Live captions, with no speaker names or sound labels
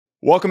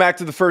Welcome back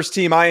to the First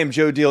Team. I am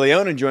Joe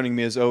DeLeone, and joining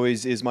me as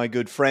always is my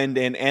good friend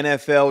and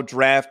NFL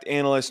draft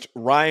analyst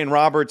Ryan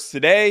Roberts.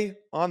 Today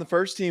on the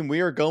First Team, we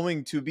are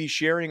going to be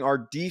sharing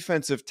our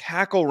defensive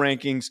tackle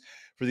rankings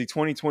for the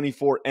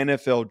 2024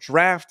 NFL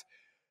Draft.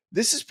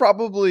 This is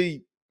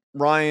probably,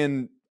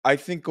 Ryan, I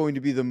think going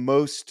to be the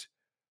most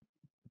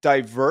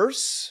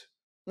diverse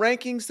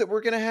rankings that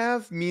we're going to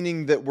have,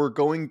 meaning that we're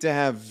going to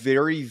have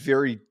very,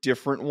 very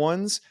different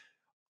ones.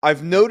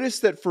 I've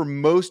noticed that for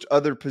most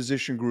other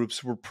position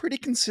groups, we're pretty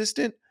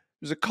consistent.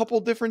 There's a couple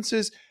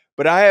differences,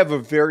 but I have a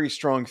very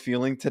strong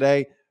feeling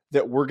today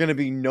that we're going to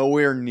be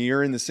nowhere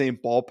near in the same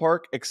ballpark,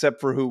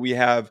 except for who we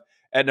have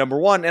at number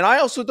one. And I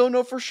also don't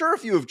know for sure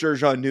if you have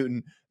Jer'Zhan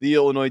Newton, the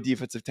Illinois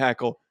defensive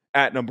tackle,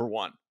 at number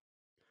one.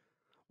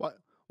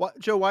 What,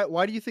 Joe?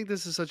 Why do you think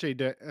this is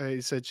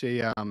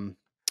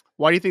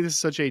why do you think this is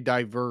such a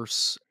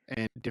diverse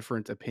and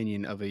different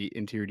opinion of a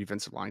interior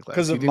defensive line class?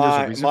 Because of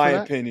my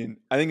opinion.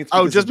 I think it's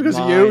just because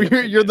of you.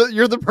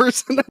 You're the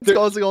person that's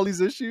causing all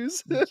these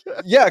issues.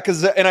 Yeah,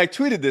 and I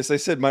tweeted this. I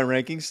said my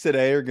rankings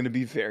today are going to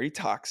be very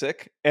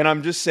toxic, and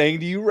I'm just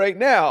saying to you right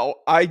now,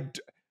 I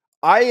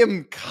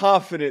am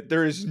confident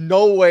there is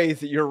no way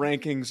that your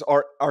rankings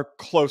are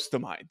close to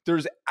mine.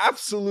 There's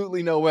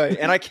absolutely no way,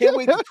 and I can't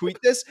wait to tweet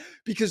this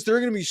because there are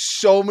going to be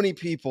so many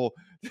people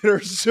that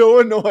are so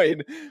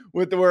annoyed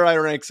with where I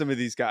rank some of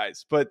these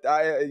guys. But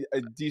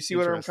do you see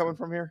where I'm coming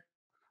from here?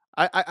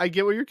 I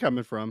get where you're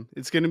coming from.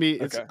 It's going to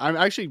be. Okay. I'm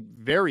actually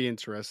very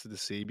interested to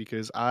see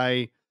because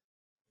I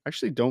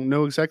actually don't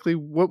know exactly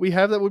what we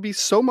have that would be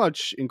so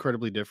much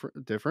incredibly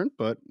different.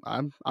 But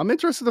I'm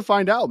interested to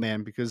find out,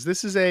 man, because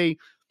this is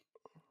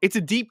it's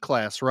a deep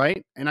class,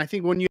 right? And I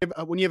think when you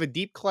have a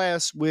deep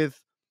class with,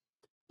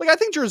 like, I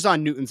think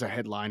Jer'Zhan Newton's a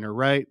headliner,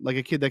 right? Like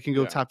a kid that can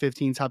go top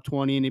 15, top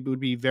 20, and it would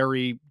be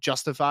very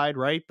justified,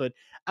 right? But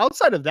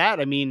outside of that,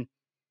 I mean,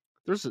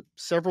 there's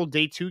several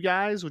day two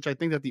guys, which I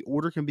think that the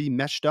order can be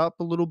meshed up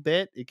a little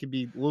bit. It could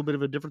be a little bit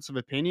of a difference of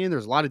opinion.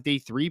 There's a lot of day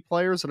three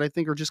players that I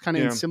think are just kind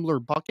of in similar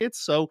buckets.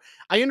 So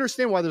I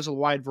understand why there's a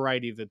wide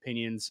variety of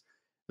opinions.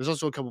 There's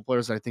also a couple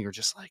players that I think are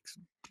just like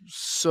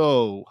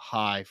so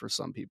high for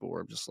some people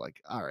where I'm just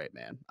like, all right,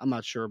 man, I'm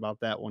not sure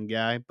about that one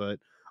guy, but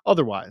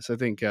otherwise, I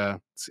think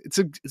it's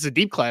a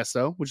deep class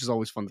though, which is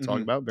always fun to talk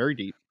about. Very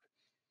deep.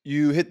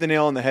 You hit the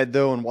nail on the head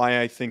though, and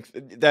why I think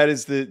that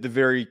is the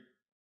very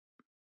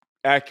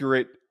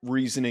accurate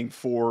reasoning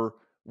for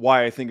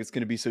why I think it's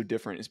going to be so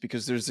different is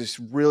because there's this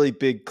really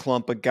big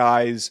clump of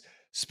guys,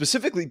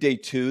 specifically day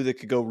two, that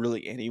could go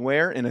really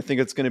anywhere, and I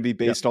think it's going to be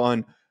based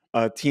on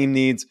team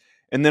needs.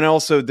 And then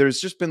also there's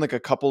just been like a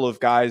couple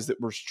of guys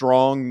that were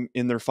strong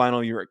in their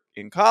final year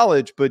in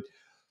college, but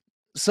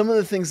some of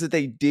the things that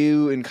they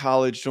do in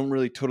college don't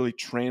really totally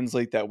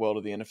translate that well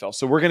to the NFL.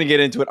 So we're going to get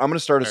into it. I'm going to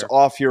start us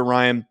off here,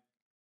 Ryan.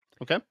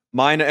 Okay.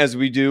 Mine, as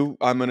we do,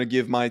 I'm going to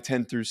give my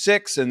 10 through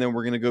 6, and then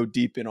we're going to go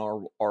deep in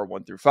our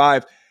 1 through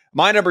 5.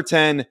 My number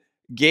 10,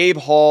 Gabe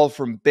Hall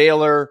from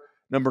Baylor.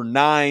 Number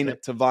 9,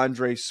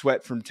 T'Vondre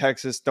Sweat from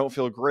Texas. Don't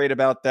feel great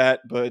about that,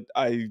 but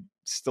I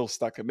still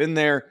stuck him in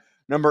there.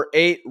 Number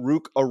 8,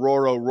 Rook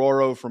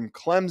Roro from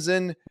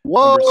Clemson.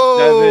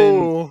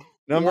 Whoa!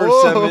 Number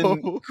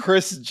 7,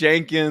 Chris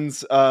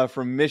Jenkins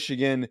from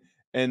Michigan.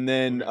 And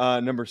then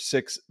number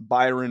 6,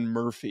 Byron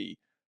Murphy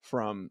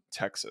from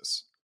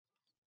Texas.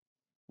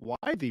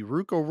 Why the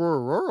Rook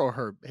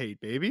Roro hate,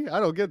 baby?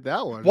 I don't get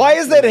that one. Why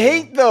is that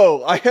hate,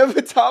 though? I have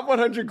a top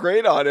 100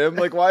 grade on him.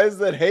 Like, why is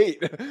that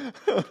hate?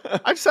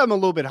 I just have him a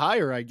little bit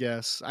higher, I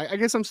guess. I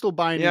guess I'm still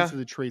buying into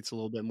the traits a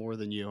little bit more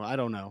than you. I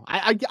don't know.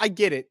 I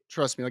get it.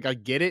 Trust me. Like, I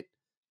get it.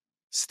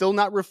 Still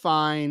not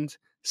refined.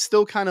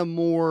 Still kind of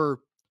more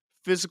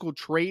physical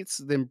traits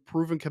than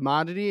proven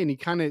commodity. And he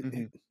kind of...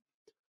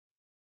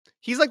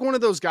 He's like one of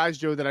those guys,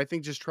 Joe, that I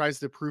think just tries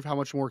to prove how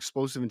much more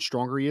explosive and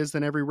stronger he is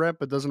than every rep,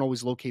 but doesn't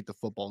always locate the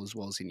football as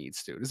well as he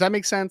needs to. Does that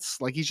make sense?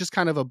 Like, he's just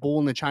kind of a bull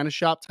in the china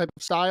shop type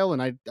of style,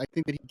 and I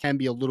think that he can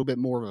be a little bit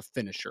more of a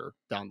finisher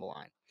down the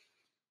line.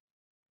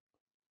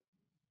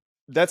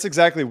 That's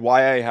exactly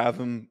why I have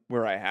him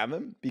where I have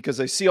him, because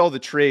I see all the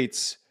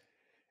traits,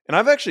 and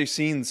I've actually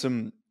seen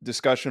some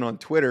discussion on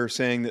Twitter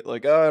saying that,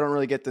 like, oh, I don't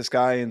really get this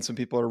guy, and some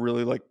people are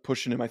really, like,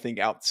 pushing him, I think,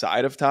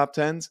 outside of top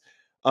 10s.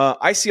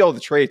 I see all the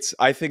traits.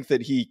 I think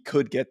that he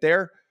could get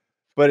there.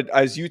 But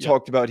as you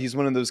talked about, he's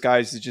one of those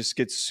guys that just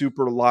gets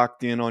super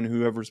locked in on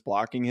whoever's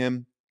blocking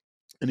him.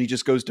 And he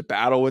just goes to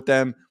battle with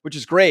them, which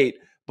is great.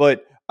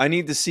 But I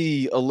need to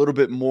see a little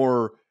bit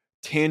more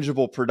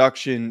tangible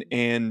production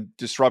and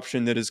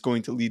disruption that is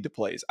going to lead to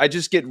plays. I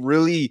just get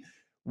really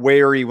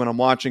wary when I'm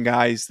watching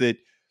guys that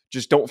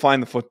just don't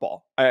find the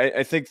football.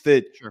 I think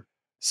that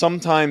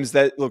sometimes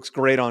that looks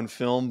great on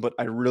film, but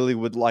I really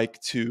would like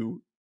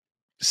to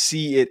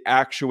see it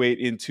actuate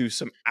into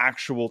some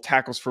actual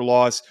tackles for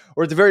loss,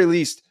 or at the very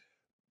least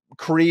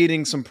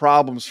creating some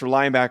problems for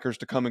linebackers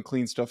to come and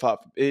clean stuff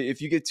up.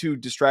 If you get too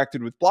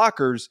distracted with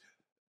blockers,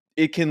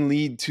 it can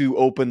lead to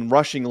open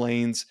rushing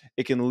lanes.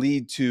 It can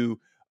lead to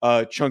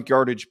chunk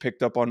yardage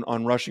picked up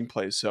on rushing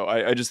plays. So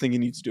I just think he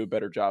needs to do a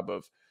better job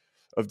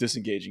of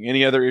disengaging.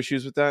 Any other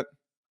issues with that?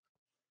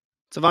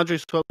 T'Vondre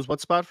Sweat was what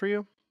spot for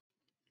you?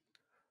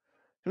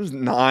 It was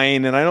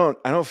 9, and I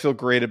don't feel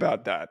great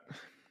about that.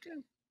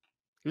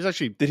 He was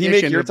actually Did he he make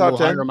actually your ended up a top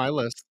little higher 10? on my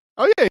list.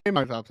 Oh yeah, he made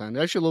my top 10.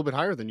 Actually, a little bit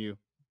higher than you,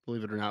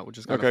 believe it or not, which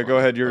is kind of Okay, go funny.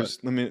 ahead. But Yours.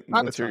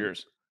 Let's it's hear fine.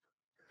 yours.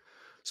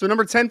 So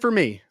number 10 for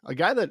me, a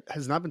guy that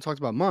has not been talked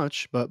about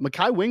much, but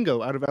Mekhi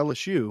Wingo out of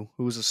LSU,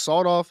 who was a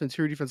sawed-off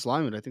interior defense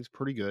lineman, I think is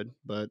pretty good.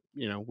 But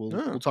we'll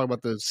Oh. talk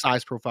about the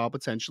size profile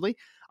potentially.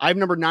 I have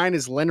number 9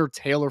 is Leonard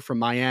Taylor from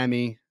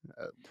Miami.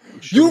 I'm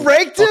sure You we'll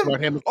ranked talk him?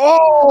 about him. I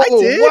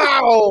Oh, did.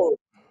 wow.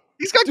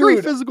 He's got great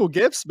Dude, physical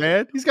gifts,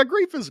 man. He's got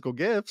great physical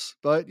gifts.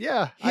 But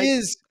yeah,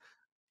 his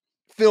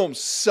film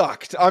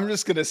sucked. I'm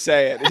just gonna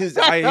say it.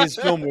 His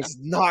film was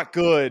not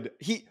good.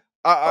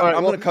 All right,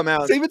 I'm well, gonna come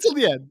out. save it till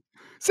the end.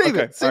 Save Okay,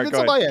 it. all Save right, it go till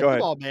ahead. my end. Go Come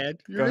ahead. on, man. Go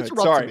You're ahead.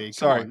 interrupting Sorry, me. Come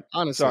sorry, on.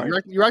 Honestly, sorry,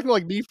 you're acting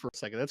like me for a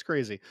second. That's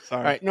crazy. All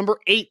sorry. right, number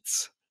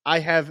 8, I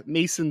have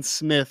Mason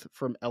Smith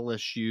from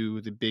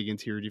LSU, the big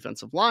interior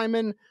defensive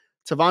lineman.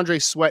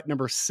 T'Vondre Sweat,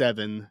 number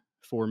 7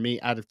 for me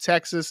out of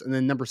Texas. And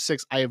then number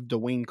 6, I have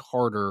DeWayne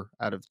Carter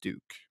out of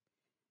Duke.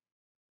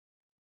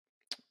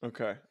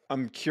 Okay,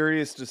 I'm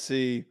curious to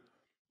see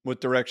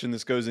what direction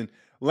this goes in.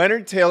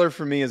 Leonard Taylor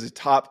for me is a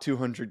top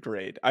 200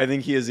 grade. I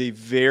think he is a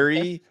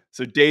Okay.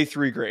 so day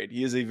 3 grade.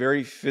 He is a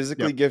very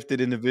physically Yep.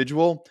 gifted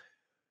individual.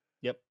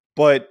 Yep.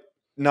 But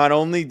not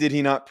only did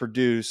he not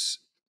produce,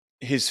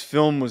 his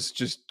film was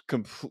just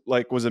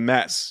was a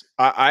mess.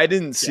 I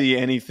didn't Yeah. see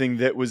anything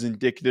that was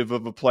indicative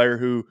of a player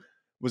who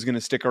was going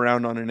to stick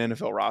around on an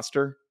NFL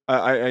roster.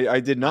 I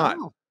did not.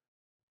 Oh.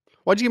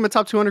 Why'd you give him a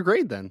top 200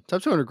 grade then?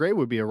 Top 200 grade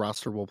would be a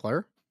rosterable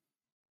player.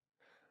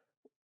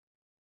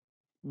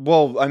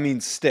 Well, I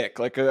mean, stick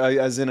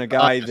as in a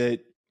guy that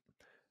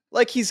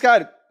he's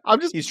got. He's I'm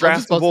just busting your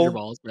draftable.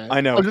 balls, man.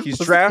 I know I'm just he's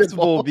busting your draftable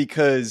balls.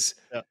 because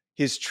Yeah.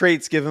 his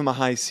traits give him a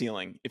high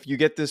ceiling. If you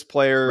get this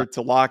player Right.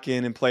 to lock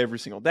in and play every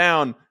single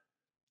down,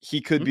 he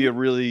could be Mhm. a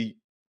really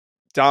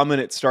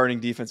dominant starting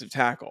defensive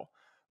tackle.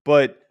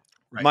 But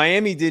Right.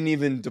 Miami didn't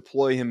even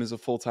deploy him as a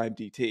full-time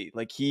DT.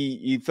 Like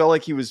he felt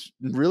like he was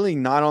really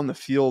not on the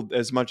field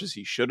as much as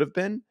he should have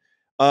been.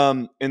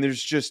 And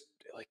there's just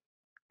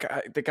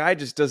the guy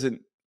just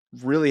doesn't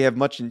really have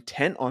much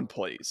intent on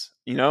plays.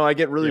 I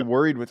get really Yep.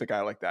 worried with a guy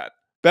like that.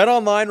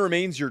 BetOnline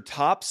remains your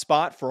top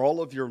spot for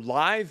all of your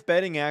live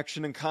betting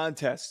action and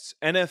contests.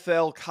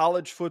 NFL,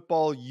 college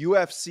football,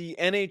 UFC,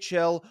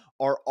 NHL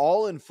are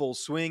all in full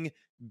swing.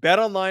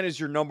 BetOnline is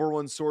your number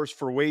one source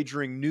for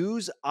wagering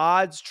news,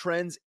 odds,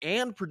 trends,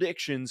 and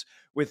predictions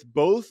with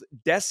both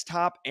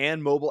desktop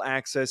and mobile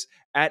access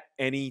at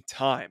any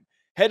time.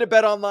 Head to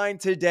BetOnline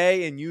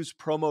today and use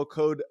promo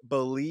code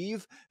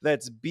BELIEVE,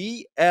 that's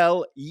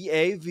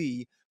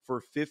BLEAV,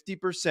 for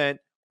 50%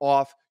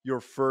 off your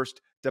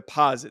first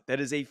deposit. That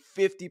is a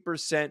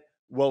 50%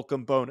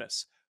 welcome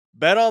bonus.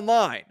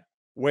 BetOnline,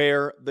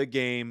 where the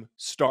game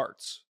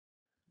starts.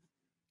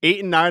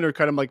 8 and 9 are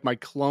kind of like my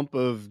clump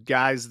of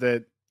guys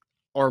that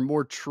are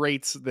more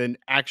traits than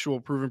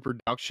actual proven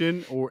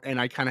production, and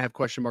I kind of have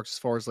question marks as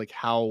far as like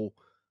how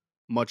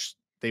much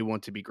they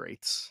want to be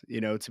greats,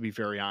 to be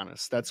very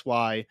honest. That's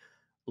why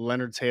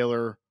Leonard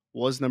Taylor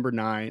was number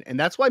 9, and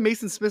that's why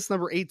Mason Smith's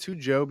number 8 too,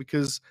 Joe,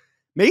 because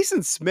Mason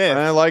I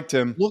Smith liked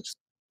him. looks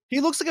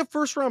like a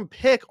first round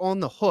pick on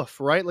the hoof,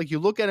 right? Like you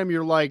look at him,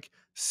 you're like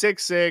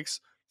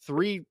 6'6",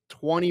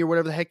 320 or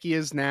whatever the heck he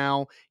is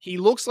now. He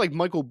looks like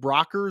Michael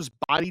Brocker's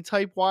body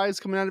type wise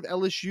coming out of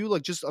LSU,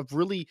 like just a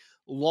really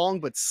long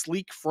but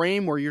sleek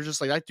frame where you're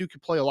just like, that dude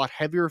could play a lot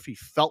heavier if he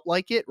felt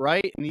like it,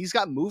 right? And he's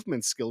got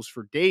movement skills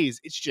for days.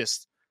 It's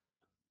just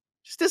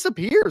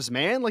disappears,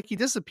 man. Like he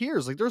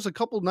disappears. Like there's a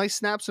couple nice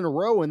snaps in a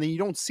row, and then you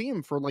don't see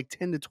him for like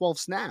 10 to 12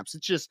 snaps.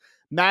 It's just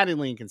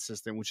maddeningly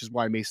inconsistent, which is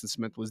why Mason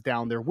Smith was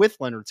down there with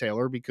Leonard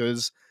Taylor,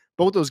 because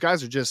both those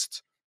guys are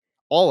just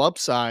all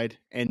upside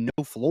and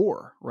no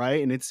floor,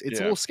 right? And it's a Yeah.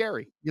 little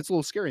scary. It's a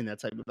little scary in that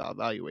type of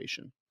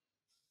evaluation.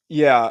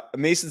 Yeah.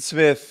 Mason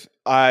Smith,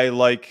 I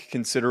like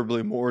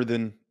considerably more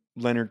than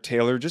Leonard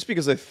Taylor, just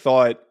because I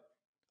thought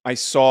I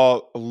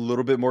saw a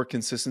little bit more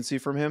consistency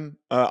from him.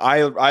 I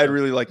Sure.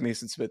 really like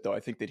Mason Smith, though.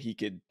 I think that he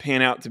could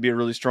pan out to be a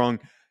really strong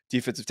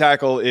defensive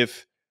tackle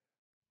if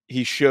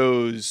he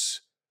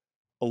shows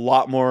a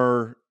lot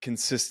more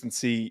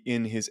consistency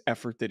in his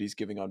effort that he's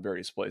giving on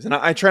various plays. And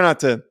I try not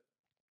to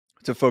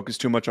focus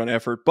too much on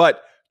effort,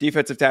 but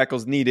defensive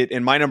tackles need it.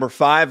 And my number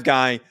 5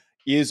 guy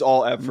is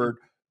all effort.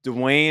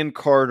 DeWayne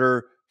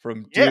Carter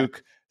from Yeah.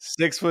 Duke,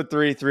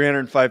 6'3",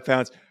 305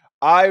 pounds.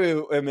 I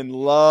am in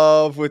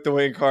love with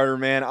DeWayne Carter,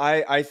 man.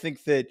 I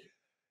think that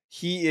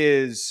he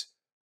is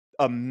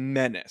a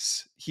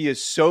menace. He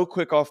is so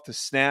quick off the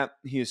snap.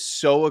 He is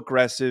so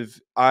aggressive.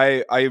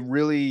 I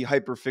really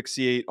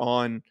hyperfixate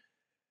on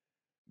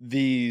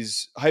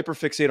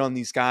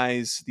these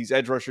guys, these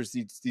edge rushers,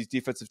 these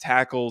defensive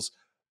tackles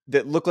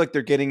that look like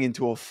they're getting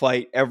into a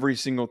fight every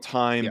single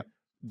time Yep.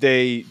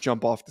 they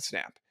jump off the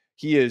snap.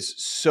 He is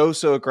so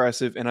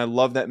aggressive, and I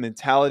love that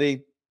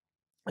mentality.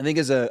 I think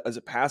as a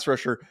pass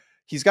rusher,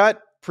 he's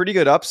got pretty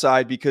good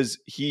upside because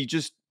he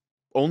just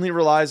only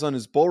relies on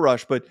his bull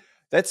rush, but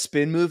that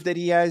spin move that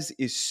he has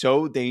is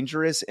so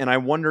dangerous. And I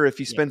wonder if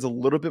he Yeah. spends a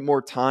little bit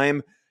more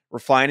time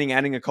refining,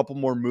 adding a couple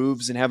more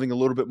moves and having a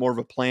little bit more of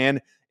a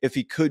plan, if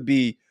he could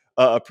be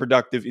a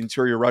productive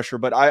interior rusher.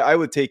 But I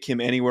would take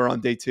him anywhere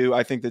on day 2.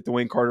 I think that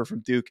DeWayne Carter from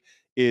Duke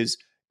is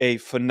a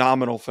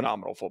phenomenal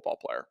football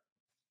player.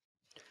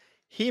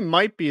 He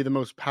might be the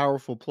most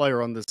powerful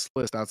player on this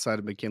list outside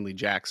of McKinnley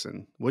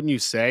Jackson. Wouldn't you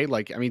say?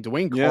 Like, I mean,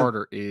 DeWayne Yeah.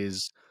 Carter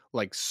is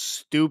like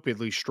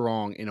stupidly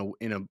strong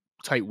in a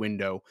tight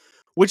window,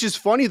 which is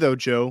funny though,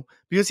 Joe,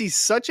 because he's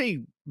such a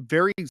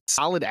very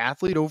solid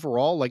athlete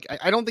overall. Like,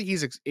 I don't think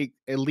he's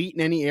elite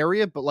in any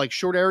area, but like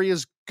short area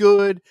is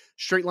good,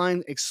 straight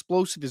line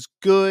explosive is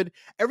good.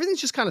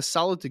 Everything's just kind of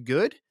solid to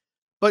good.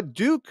 But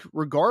Duke,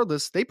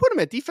 regardless, they put him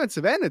at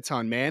defensive end a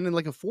ton, man, in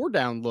like a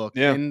 4-down look,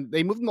 Yeah. and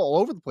they moved him all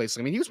over the place.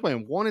 I mean, he was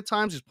playing 1 at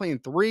times, he was playing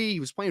 3, he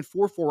was playing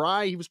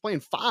 4-4-I, he was playing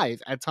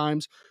 5 at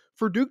times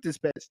for Duke this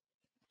best.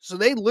 So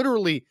they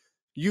literally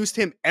used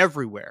him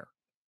everywhere.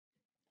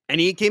 And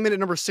he came in at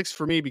number 6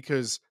 for me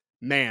because,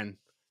 man,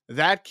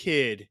 that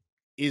kid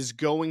is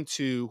going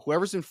to,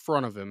 whoever's in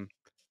front of him,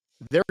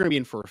 they're going to be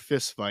in for a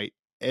fist fight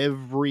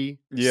every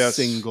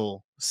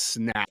single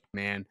snap,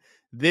 man.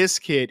 This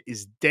kid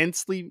is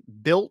densely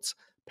built,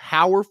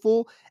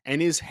 powerful,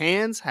 and his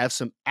hands have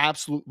some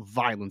absolute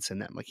violence in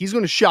them. Like, he's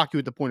going to shock you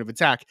at the point of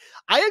attack.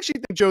 I actually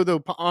think, Joe,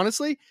 though,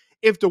 honestly,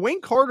 if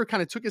DeWayne Carter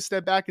kind of took a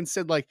step back and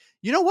said, like,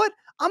 you know what?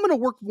 I'm going to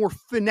work more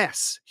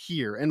finesse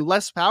here and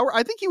less power,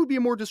 I think he would be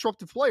a more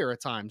disruptive player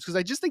at times, because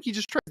I just think he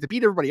just tries to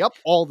beat everybody up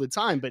all the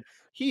time. But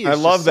he is I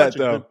love that,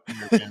 though.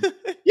 Player, man.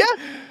 Yeah.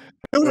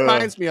 He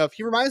reminds me a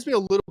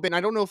little bit, and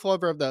I don't know if he'll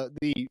ever have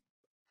the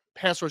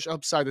pass rush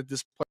upside that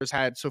this player's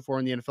had so far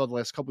in the NFL the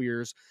last couple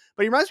years,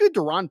 but he reminds me of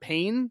Deron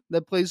Payne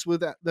that plays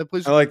with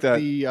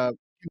the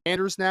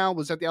Commanders now.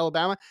 Was at the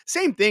Alabama.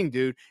 Same thing,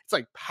 dude. It's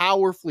like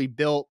powerfully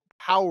built.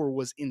 Power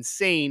was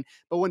insane,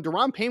 but when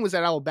Deron Payne was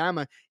at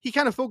Alabama, he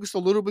kind of focused a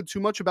little bit too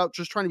much about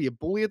just trying to be a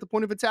bully at the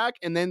point of attack.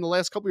 And then the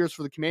last couple years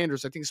for the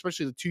Commanders, I think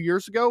especially the 2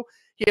 years ago,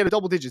 he had a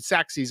double-digit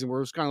sack season where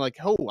it was kind of like,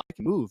 oh, I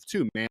can move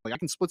too, man. Like, I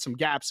can split some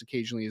gaps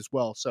occasionally as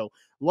well. So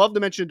love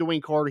to mention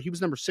DeWayne Carter. He was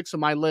number 6 on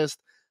my list.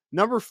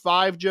 Number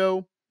 5,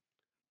 Joe,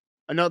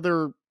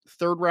 another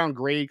 3rd-round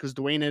grade, because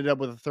Dwayne ended up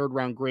with a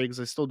 3rd-round grade, because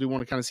I still do want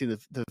to kind of see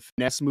the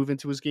finesse move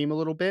into his game a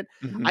little bit.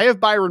 Mm-hmm. I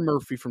have Byron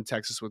Murphy from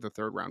Texas with a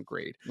 3rd-round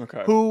grade,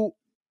 who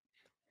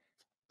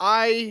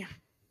I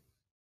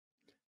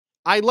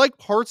like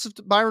parts of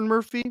Byron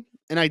Murphy,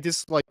 and I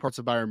dislike parts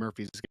of Byron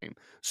Murphy's game.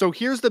 So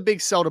here's the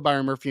big sell to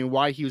Byron Murphy and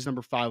why he was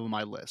number 5 on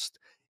my list,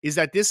 is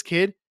that this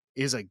kid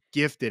is a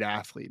gifted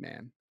athlete,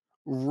 man.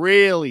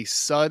 Really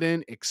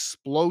sudden,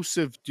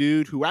 explosive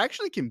dude who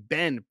actually can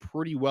bend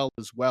pretty well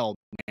as well,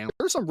 man.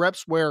 There's some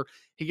reps where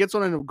he gets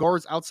on a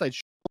guard's outside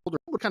shoulder,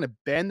 would kind of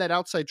bend that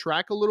outside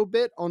track a little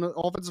bit on an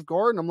offensive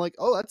guard, and I'm like,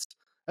 oh,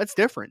 that's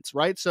different,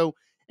 right? So,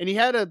 and he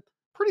had a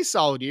pretty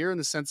solid year in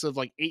the sense of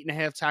like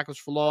 8.5 tackles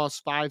for loss,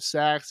 5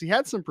 sacks. He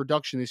had some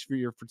production this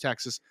year for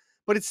Texas,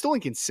 but it's still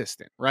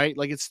inconsistent, right?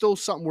 Like, it's still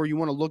something where you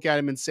want to look at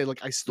him and say,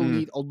 like, I still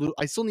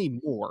need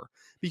more,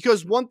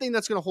 because one thing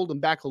that's going to hold him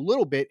back a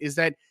little bit is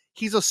that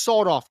he's a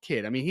sawed-off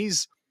kid. I mean,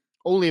 he's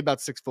only about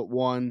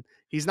 6'1".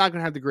 He's not going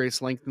to have the greatest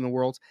length in the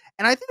world.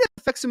 And I think that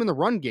affects him in the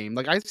run game.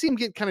 Like, I see him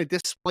get kind of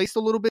displaced a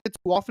little bit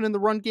too often in the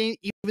run game,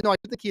 even though I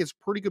think he has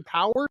pretty good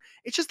power.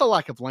 It's just a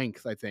lack of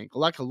length, I think. A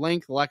lack of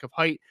length, a lack of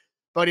height.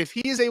 But if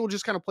he is able to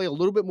just kind of play a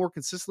little bit more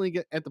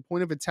consistently at the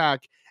point of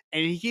attack,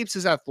 and he keeps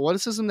his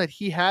athleticism that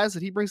he has,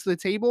 that he brings to the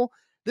table,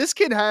 this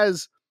kid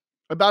has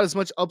about as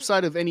much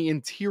upside of any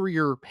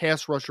interior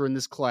pass rusher in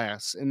this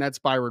class, and that's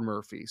Byron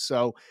Murphy.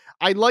 So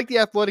I like the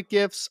athletic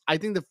gifts. I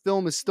think the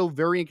film is still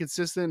very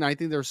inconsistent, and I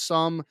think there's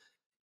some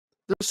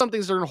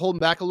things that are going to hold him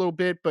back a little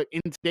bit. But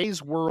in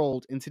today's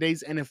world, in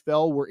today's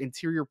NFL, where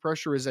interior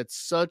pressure is at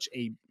such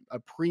a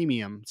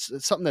premium,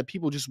 it's something that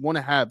people just want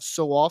to have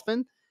so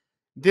often,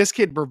 this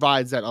kid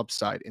provides that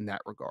upside in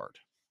that regard.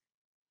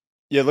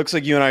 Yeah, it looks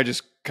like you and I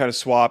just kind of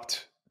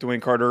swapped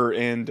DeWayne Carter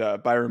and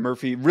Byron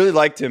Murphy. Really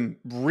liked him.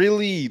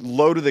 Really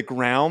low to the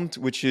ground,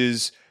 which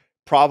is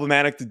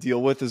problematic to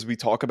deal with, as we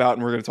talk about,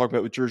 and we're going to talk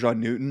about with Jer'Zhan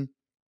Newton.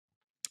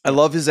 I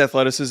love his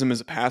athleticism as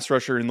a pass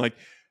rusher, and like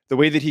the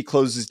way that he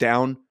closes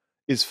down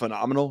is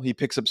phenomenal. He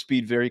picks up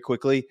speed very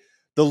quickly.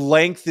 The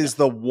length is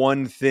the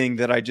one thing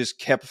that I just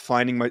kept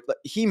finding.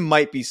 He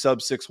might be sub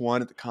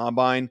 6'1" at the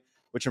combine,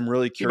 which I'm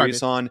really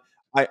curious on.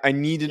 I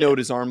need to know what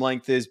his arm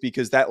length is,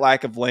 because that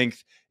lack of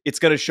length, it's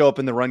going to show up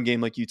in the run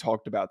game like you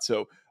talked about.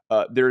 So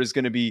there is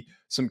going to be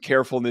some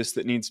carefulness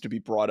that needs to be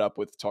brought up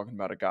with talking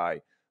about a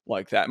guy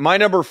like that. My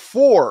number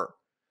 4,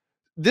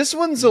 this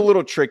one's a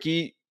little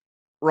tricky,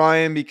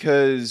 Ryan,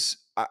 because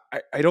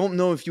I don't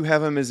know if you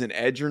have him as an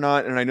edge or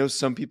not. And I know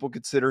some people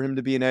consider him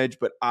to be an edge,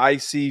 but I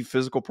see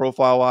physical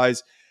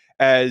profile-wise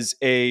as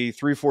a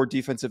 3-4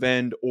 defensive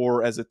end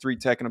or as a 3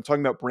 tech. And I'm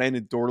talking about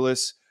Brandon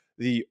Dorlus,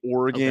 the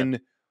Oregon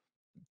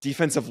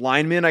defensive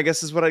lineman, I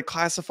guess is what I'd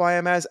classify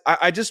him as.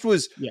 I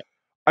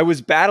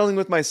was battling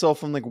with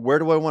myself. I'm like, where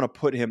do I want to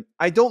put him?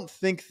 I don't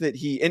think that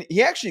he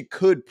actually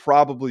could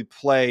probably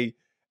play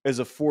as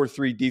a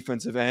 4-3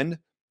 defensive end.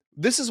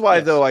 This is why,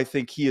 Yes. though, I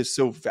think he is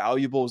so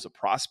valuable as a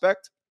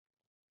prospect.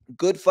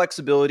 Good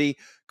flexibility,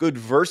 good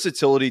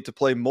versatility to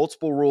play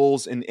multiple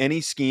roles in any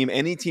scheme.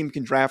 Any team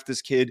can draft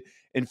this kid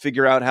and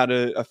figure out how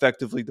to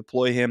effectively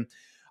deploy him.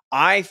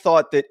 I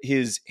thought that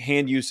his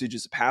hand usage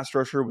as a pass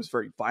rusher was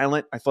very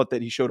violent. I thought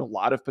that he showed a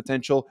lot of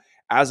potential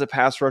as a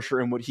pass rusher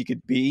and what he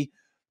could be.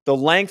 The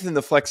length and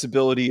the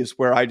flexibility is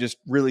where I just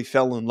really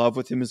fell in love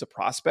with him as a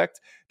prospect,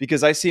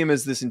 because I see him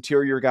as this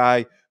interior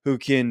guy who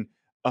can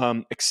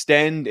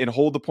extend and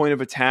hold the point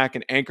of attack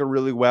and anchor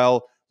really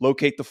well,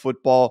 locate the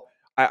football.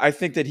 I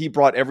think that he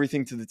brought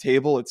everything to the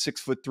table at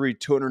 6'3",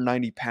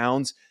 290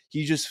 pounds.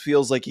 He just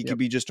feels like he could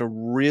be just a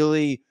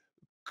really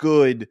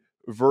good,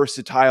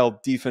 versatile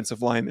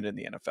defensive lineman in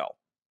the NFL.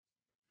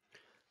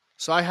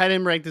 So I had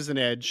him ranked as an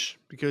edge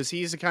because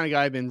he's the kind of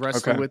guy I've been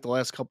wrestling with the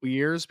last couple of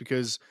years.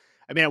 Because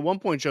I mean, at one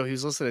point, Joe, he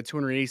was listed at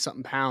 280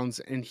 something pounds,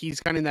 and he's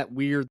kind of in that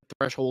weird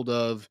threshold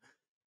of,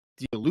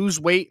 do you lose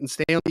weight and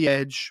stay on the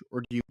edge,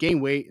 or do you gain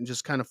weight and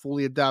just kind of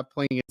fully adapt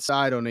playing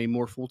inside on a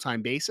more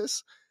full-time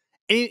basis?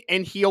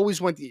 And he always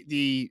went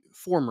the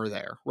former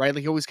there, right?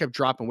 Like he always kept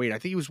dropping weight. I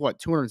think he was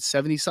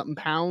 270 something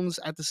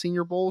pounds at the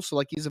Senior Bowl. So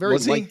like he's a very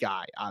light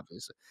guy,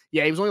 obviously.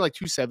 Yeah, he was only like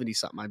 270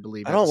 something, I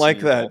believe. I don't like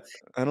that.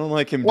 I don't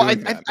like him doing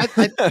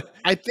that.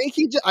 I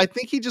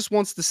think he just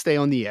wants to stay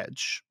on the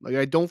edge. Like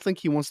I don't think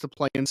he wants to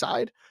play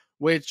inside,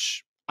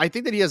 which I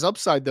think that he has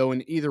upside though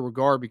in either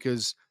regard,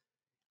 because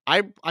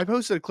I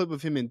posted a clip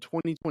of him in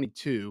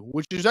 2022,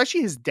 which is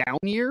actually his down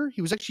year.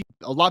 He was actually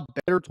a lot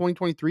better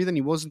 2023 than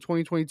he was in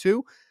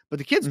 2022, but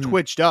the kid's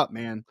twitched up,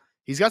 man.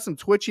 He's got some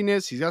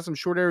twitchiness. He's got some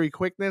short area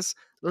quickness.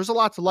 There's a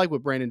lot to like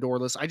with Brandon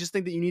Dorlus. I just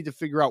think that you need to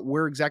figure out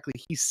where exactly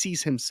he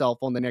sees himself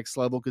on the next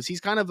level, because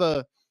he's kind of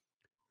it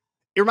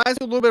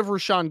reminds me a little bit of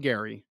Rashawn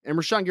Gary. And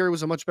Rashawn Gary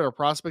was a much better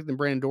prospect than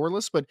Brandon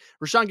Dorlus, but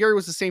Rashawn Gary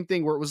was the same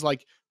thing where it was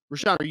like,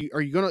 Rashawn,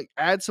 are you going to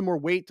add some more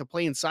weight to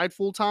play inside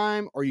full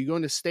time? Or are you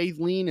going to stay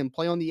lean and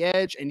play on the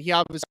edge? And he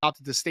obviously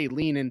opted to stay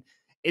lean, and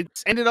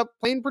it's ended up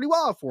playing pretty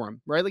well for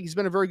him, right? Like he's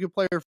been a very good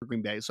player for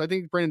Green Bay. So I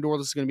think Brandon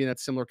Dorlus is going to be in that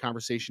similar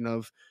conversation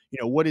of,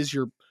 where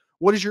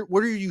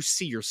do you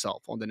see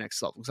yourself on the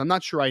next level? Because I'm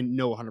not sure I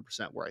know 100%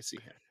 where I see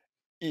him.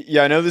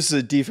 Yeah, I know this is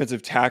a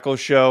defensive tackle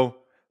show,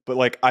 but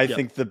like I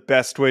think the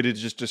best way to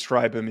just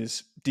describe him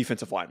is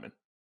defensive lineman.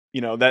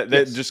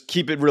 Just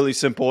keep it really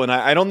simple. And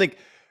I don't think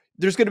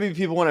there's going to be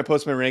people when I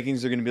post my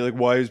rankings, they're going to be like,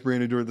 why is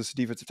Brandon Dorlus a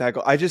defensive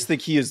tackle? I just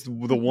think he is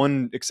the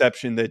one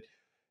exception that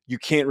you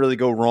can't really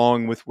go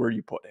wrong with where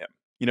you put him.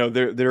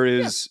 There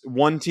is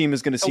one team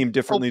is going to see him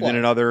differently than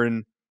another.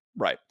 And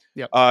right.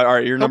 Yeah. All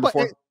right. You're number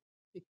 4.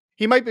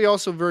 He might be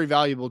also very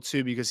valuable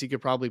too, because he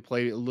could probably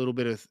play a little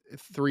bit of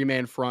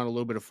 3-man front, a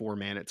little bit of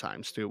 4-man at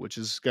times too, which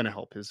is going to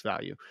help his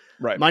value.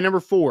 Right. My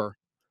number 4,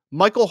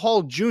 Michael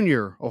Hall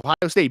Jr.,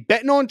 Ohio State.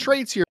 Betting on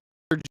traits here.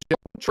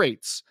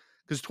 Traits.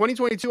 Because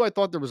 2022, I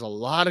thought there was a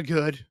lot of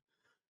good.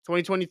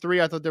 2023,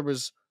 I thought there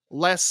was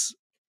less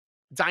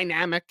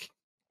dynamic,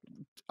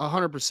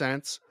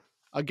 100%.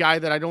 A guy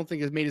that I don't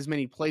think has made as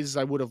many plays as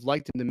I would have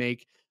liked him to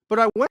make. But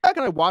I went back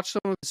and I watched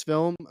some of his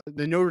film.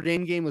 The Notre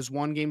Dame game was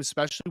one game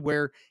especially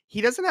where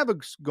he doesn't have a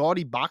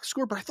gaudy box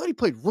score, but I thought he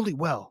played really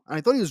well. And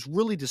I thought he was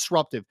really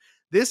disruptive.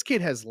 This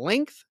kid has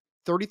length,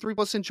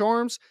 33+ inch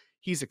arms.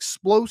 He's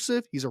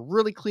explosive. He's a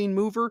really clean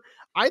mover.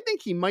 I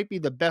think he might be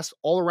the best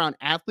all-around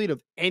athlete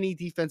of any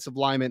defensive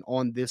lineman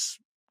on this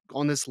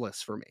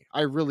list for me.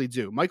 I really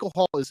do. Michael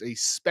Hall is a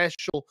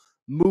special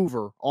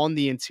mover on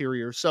the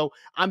interior. So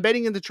I'm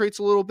betting into traits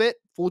a little bit,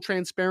 full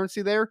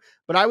transparency there,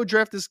 but I would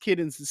draft this kid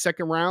in the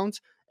second round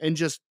and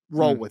just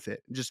roll with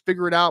it. Just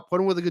figure it out, put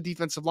him with a good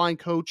defensive line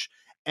coach,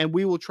 and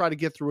we will try to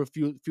get through a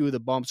few of the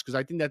bumps, because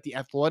I think that the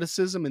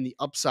athleticism and the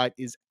upside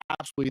is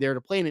absolutely there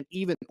to play in an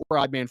even or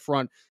odd man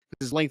front.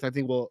 His length, I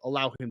think, will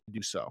allow him to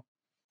do so.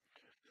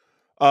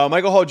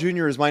 Michael Hall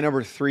Jr. is my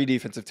number 3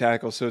 defensive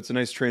tackle, so it's a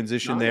nice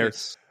transition there.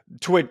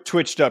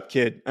 Twitched up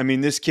kid. I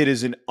mean, this kid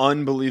is an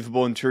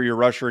unbelievable interior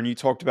rusher, and you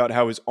talked about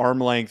how his arm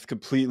length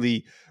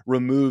completely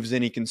removes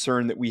any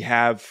concern that we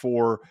have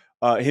for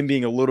him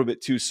being a little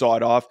bit too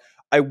sawed off.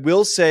 I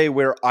will say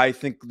where I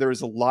think there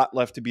is a lot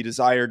left to be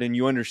desired, and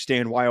you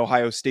understand why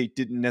Ohio State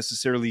didn't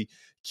necessarily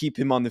keep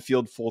him on the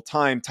field full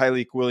time.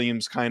 Tyleik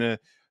Williams kind of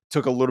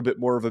took a little bit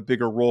more of a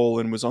bigger role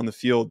and was on the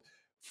field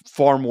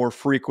far more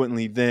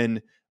frequently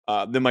than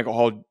Michael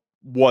Hall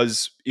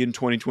was in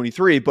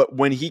 2023. But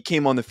when he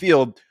came on the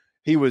field,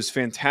 he was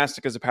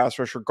fantastic as a pass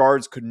rusher.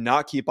 Guards could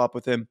not keep up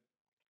with him.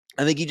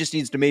 I think he just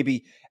needs to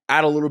maybe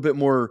add a little bit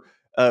more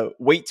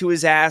weight to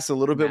his ass, a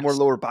little bit more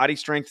lower body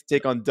strength to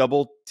take on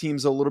double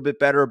teams a little bit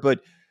better.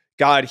 But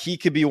God, he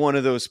could be one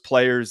of those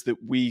players that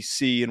we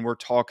see and we're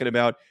talking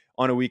about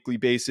on a weekly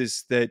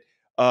basis that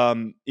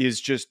is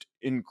just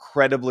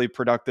incredibly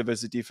productive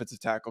as a defensive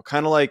tackle.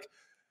 Kind of like,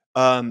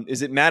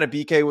 is it Matt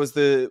Abike was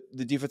the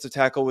defensive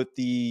tackle with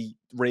the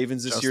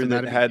Ravens this year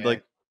that had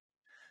like,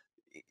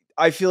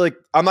 I feel like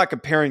I'm not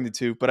comparing the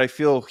two, but I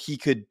feel he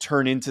could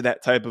turn into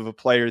that type of a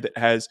player that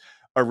has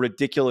a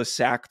ridiculous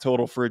sack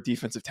total for a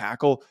defensive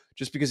tackle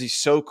just because he's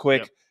so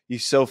quick.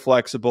 He's so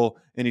flexible,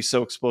 and he's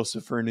so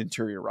explosive for an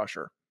interior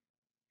rusher.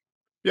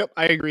 Yep,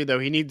 I agree, though.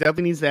 He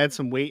definitely needs to add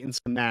some weight and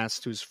some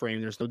mass to his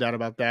frame. There's no doubt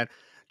about that.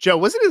 Joe,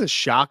 wasn't it a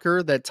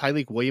shocker that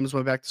Tyreek Williams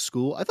went back to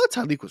school? I thought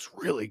Tyreek was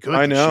really good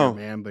I this year, know.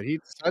 man, but he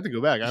decided to go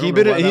back. I He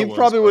don't know why he that was,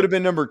 probably would but have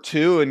been number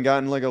 2 and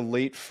gotten like a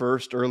late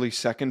first, early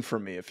second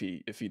from me if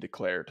he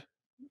declared.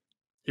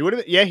 he would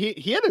have. Yeah,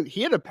 he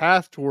had a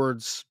path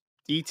towards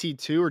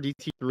DT2 or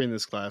DT3 in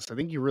this class. I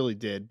think he really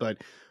did.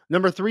 But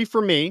number 3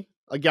 for me,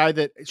 a guy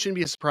that it shouldn't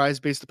be a surprise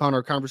based upon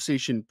our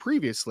conversation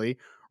previously,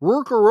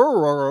 Rook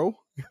Ororo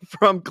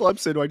from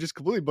Clemson, who I just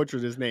completely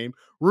butchered his name,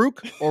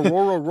 Rook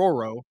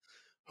Ororo,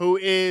 who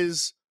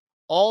is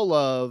all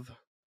of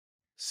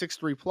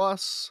 6'3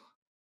 plus,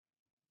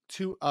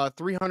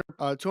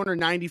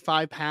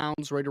 295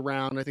 pounds, right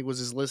around, I think was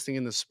his listing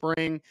in the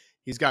spring.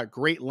 He's got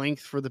great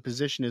length for the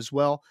position as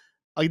well.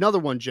 Another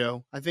one,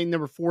 Joe, I think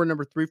number 4 and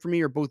number 3 for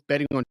me are both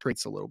betting on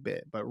traits a little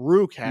bit, but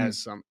Rook has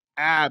some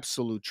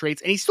absolute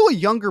traits, and he's still a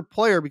younger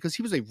player because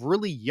he was a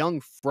really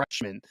young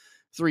freshman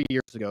 3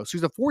 years ago. So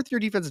he's a 4th-year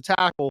defensive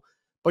tackle,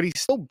 but he's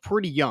still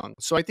pretty young.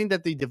 So I think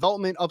that the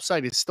development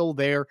upside is still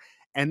there.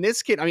 And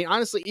this kid, I mean,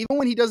 honestly, even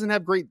when he doesn't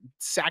have great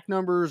sack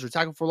numbers or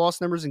tackle for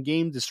loss numbers and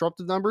game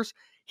disruptive numbers,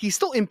 he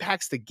still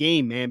impacts the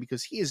game, man,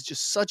 because he is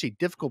just such a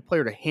difficult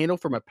player to handle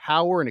from a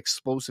power and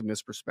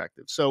explosiveness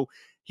perspective. So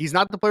he's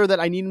not the player that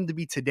I need him to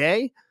be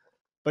today.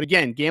 But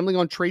again, gambling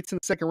on traits in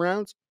the second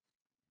rounds,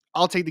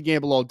 I'll take the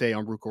gamble all day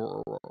on Rook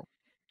Ororo.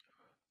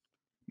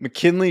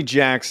 McKinnley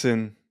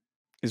Jackson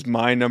is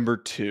my number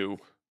 2.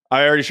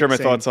 I already shared my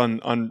Same. thoughts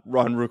on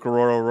Rook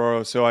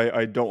Ororo, so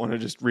I don't want to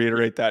just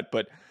reiterate that,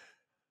 but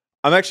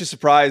I'm actually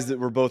surprised that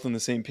we're both on the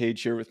same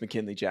page here with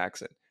McKinnley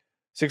Jackson.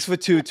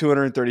 6'2",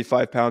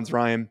 235 pounds,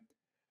 Ryan.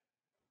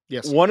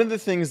 Yes. One of the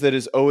things that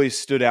has always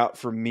stood out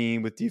for me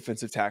with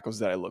defensive tackles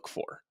that I look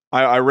for.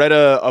 I read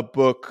a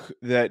book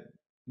that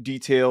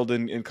detailed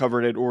and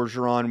covered Ed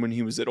Orgeron when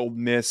he was at Ole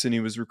Miss and he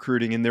was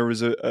recruiting, and there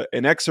was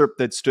an excerpt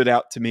that stood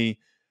out to me.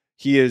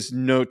 He is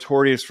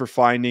notorious for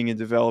finding and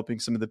developing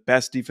some of the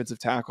best defensive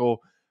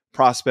tackle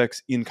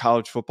prospects in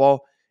college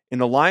football. And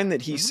the line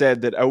that he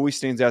said that always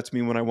stands out to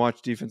me when I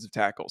watch defensive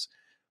tackles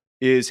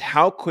is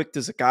how quick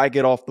does a guy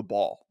get off the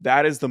ball?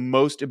 That is the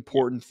most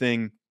important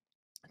thing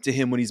to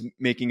him when he's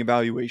making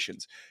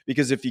evaluations.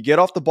 Because if you get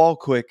off the ball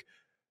quick,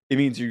 it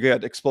means you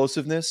got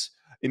explosiveness.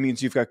 It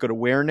means you've got good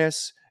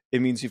awareness.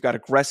 It means you've got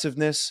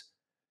aggressiveness.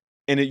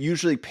 And it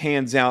usually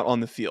pans out on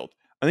the field.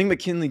 I think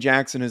McKinnley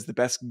Jackson is the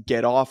best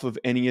get off of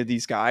any of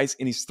these guys,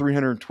 and he's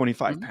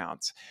 325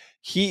 pounds.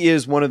 He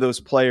is one of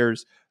those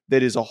players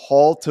that is a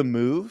haul to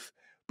move,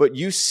 but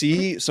you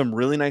see some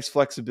really nice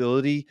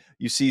flexibility.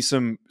 You see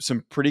some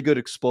pretty good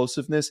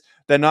explosiveness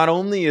that not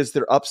only is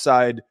their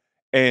upside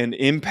and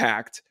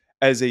impact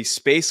as a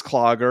space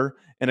clogger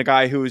and a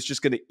guy who is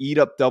just going to eat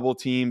up double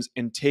teams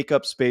and take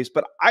up space,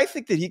 but I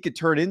think that he could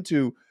turn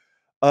into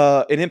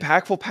an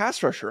impactful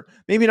pass rusher.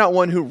 Maybe not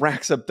one who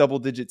racks up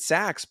double-digit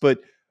sacks, but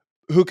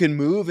who can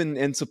move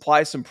and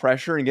supply some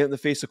pressure and get in the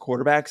face of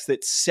quarterbacks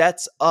that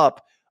sets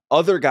up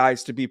other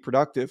guys to be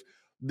productive.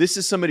 This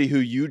is somebody who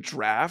you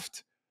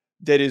draft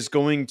that is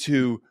going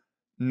to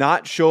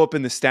not show up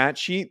in the stat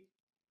sheet,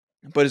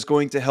 but is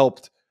going to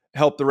help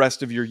the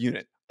rest of your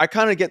unit. I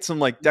kind of get some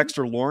like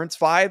Dexter Lawrence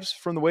vibes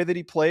from the way that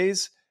he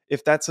plays.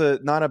 If that's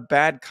not a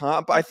bad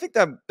comp, I think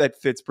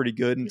that fits pretty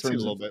good in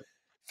terms of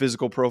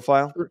physical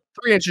profile. 3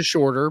 inches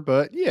shorter,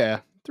 but yeah.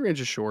 3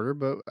 inches shorter,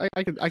 but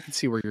I can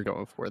see where you're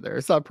going for there.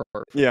 It's not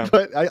perfect, yeah,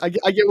 but I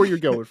get where you're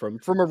going from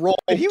a role.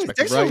 He was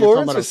Dexter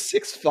Lawrence was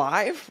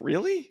 6'5",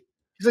 really?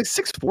 He's like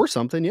 6'4"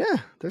 something. Yeah,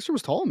 Dexter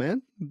was tall,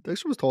 man.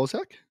 Dexter was tall as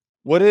heck.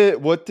 What did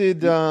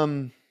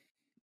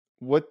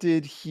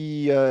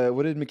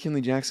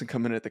McKinnley Jackson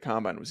come in at the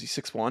combine? Was he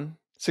 6'1"?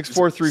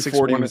 6'4",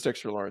 340 was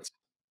Dexter Lawrence.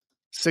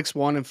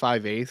 6'1" and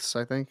 5/8",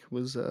 I think,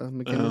 was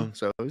McKinnley.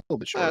 So he's a little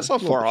bit short. That's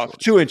not far off.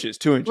 2 inches.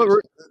 2 inches.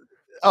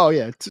 Oh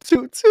yeah, two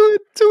and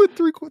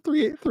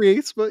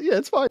 3/8. But yeah,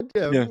 it's fine.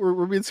 Yeah.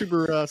 We're being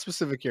super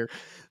specific here.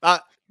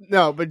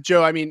 No, but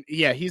Joe, I mean,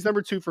 yeah, he's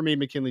number 2 for me,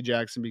 McKinnley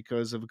Jackson,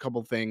 because of a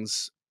couple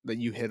things that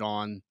you hit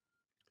on.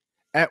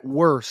 At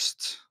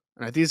worst,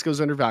 and I think this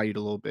goes undervalued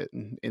a little bit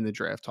in the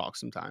draft talk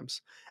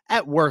sometimes.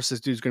 At worst,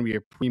 this dude's going to be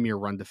a premier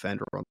run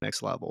defender on the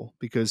next level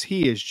because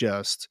he is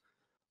just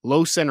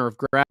low center of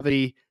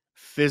gravity,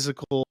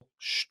 physical,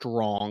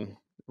 strong,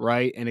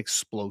 right, and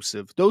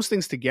explosive. Those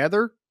things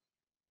together,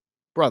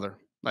 brother,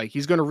 like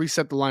he's going to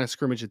reset the line of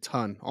scrimmage a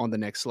ton on the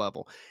next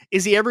level.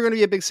 Is he ever going to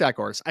be a big sack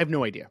artist? I have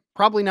no idea.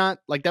 Probably not.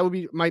 Like that would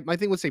be my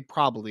thing would say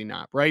probably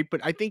not, right?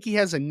 But I think he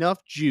has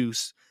enough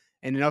juice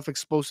and enough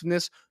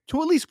explosiveness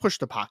to at least push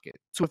the pocket,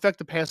 to affect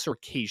the passer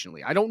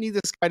occasionally. I don't need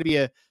this guy to be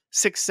a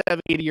 6, 7,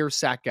 8-year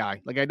sack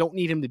guy. Like I don't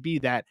need him to be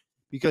that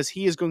because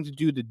he is going to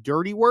do the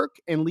dirty work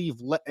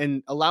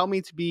and allow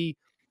me to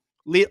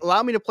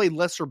play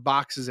lesser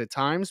boxes at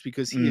times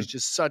because he is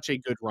just such a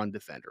good run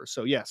defender.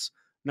 So yes,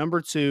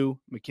 number 2,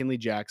 McKinnley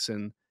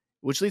Jackson,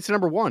 which leads to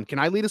number 1. Can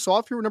I lead us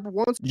off here with number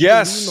 1?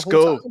 Yes,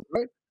 go. Time,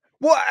 right?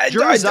 Well,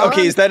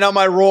 okay, is that not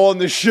my role on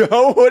the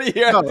show? What are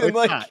you No, acting it's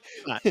like? not.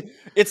 It's not.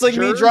 It's like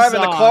me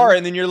driving the car,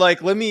 and then you're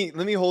like, "Let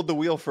me hold the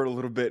wheel for a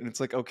little bit," and it's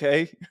like,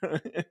 okay.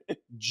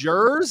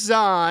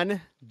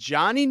 Jer'Zhan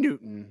Johnny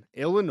Newton,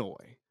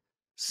 Illinois,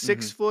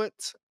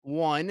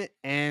 6'1"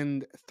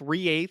 and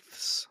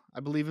 3/8, I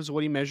believe is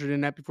what he measured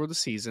in at before the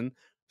season.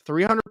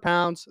 300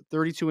 pounds,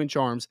 32-inch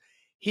arms.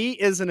 He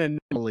is an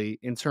anomaly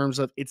in terms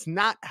of it's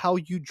not how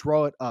you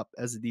draw it up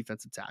as a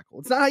defensive tackle.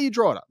 It's not how you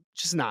draw it up.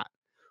 It's just not.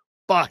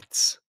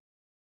 But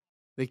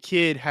the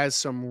kid has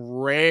some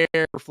rare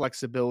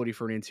flexibility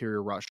for an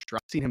interior rusher.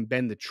 I've seen him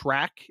bend the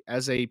track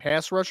as a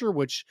pass rusher,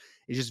 which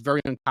is just very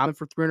uncommon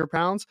for 300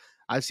 pounds.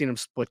 I've seen him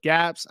split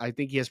gaps. I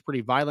think he has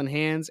pretty violent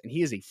hands, and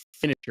he is a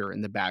finisher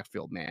in the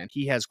backfield, man.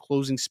 He has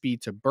closing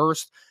speed to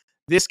burst.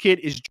 This kid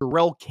is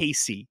Jarrell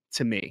Casey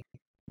to me.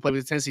 He played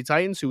with the Tennessee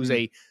Titans, who was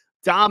a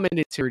dominant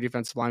interior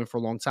defensive lineman for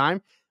a long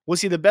time. Was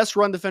he the best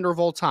run defender of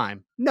all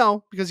time?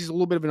 No, because he's a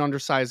little bit of an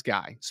undersized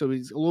guy. So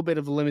he's a little bit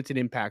of a limited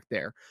impact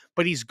there.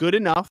 But he's good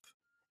enough.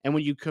 And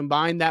when you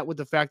combine that with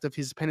the fact of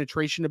his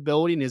penetration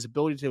ability and his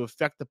ability to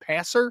affect the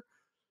passer,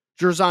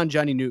 Jer'Zhan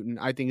Johnny Newton,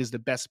 I think, is the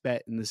best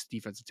bet in this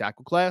defensive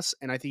tackle class.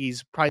 And I think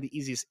he's probably the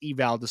easiest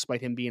eval,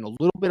 despite him being a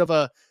little bit of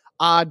a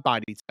odd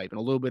body type and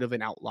a little bit of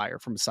an outlier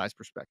from a size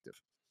perspective.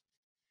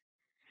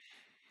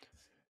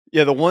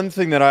 Yeah, the one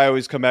thing that I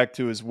always come back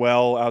to as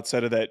well,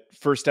 outside of that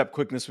first step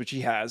quickness, which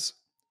he has,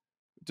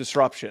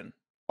 disruption.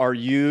 Are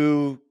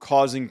you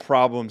causing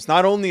problems?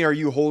 Not only are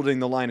you holding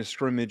the line of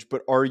scrimmage,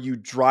 but are you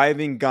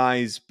driving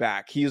guys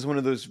back? He is one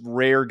of those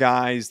rare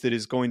guys that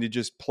is going to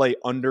just play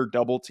under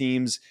double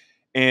teams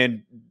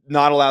and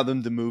not allow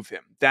them to move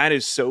him. That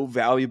is so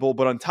valuable.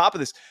 But on top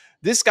of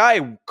this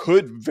guy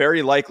could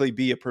very likely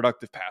be a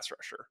productive pass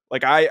rusher.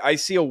 Like I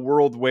see a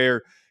world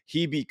where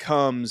he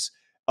becomes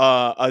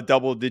a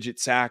double-digit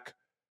sack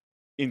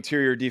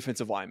interior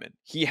defensive lineman.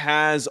 He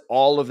has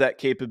all of that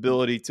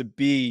capability to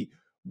be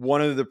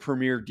one of the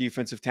premier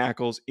defensive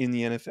tackles in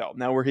the NFL.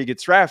 Now, where he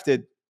gets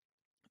drafted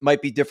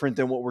might be different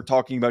than what we're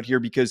talking about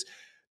here, because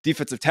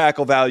defensive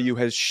tackle value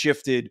has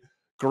shifted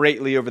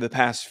greatly over the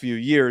past few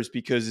years,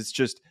 because it's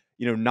just,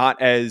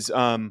 not as,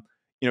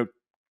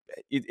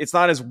 it's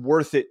not as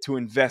worth it to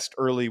invest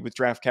early with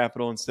draft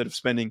capital instead of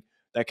spending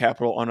that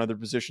capital on other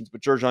positions.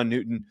 But Jer'Zhan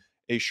Newton,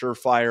 a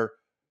surefire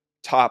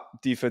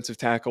top defensive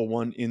tackle,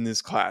 one in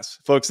this class.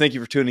 Folks, thank you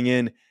for tuning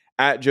in.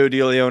 At Joe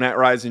DeLeone, at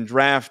Rise and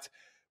Draft.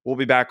 We'll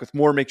be back with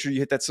more. Make sure you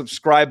hit that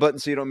subscribe button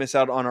so you don't miss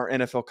out on our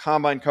NFL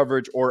Combine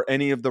coverage or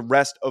any of the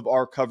rest of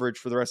our coverage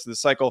for the rest of the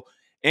cycle.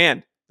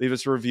 And leave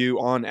us a review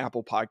on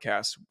Apple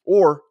Podcasts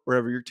or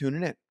wherever you're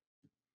tuning in.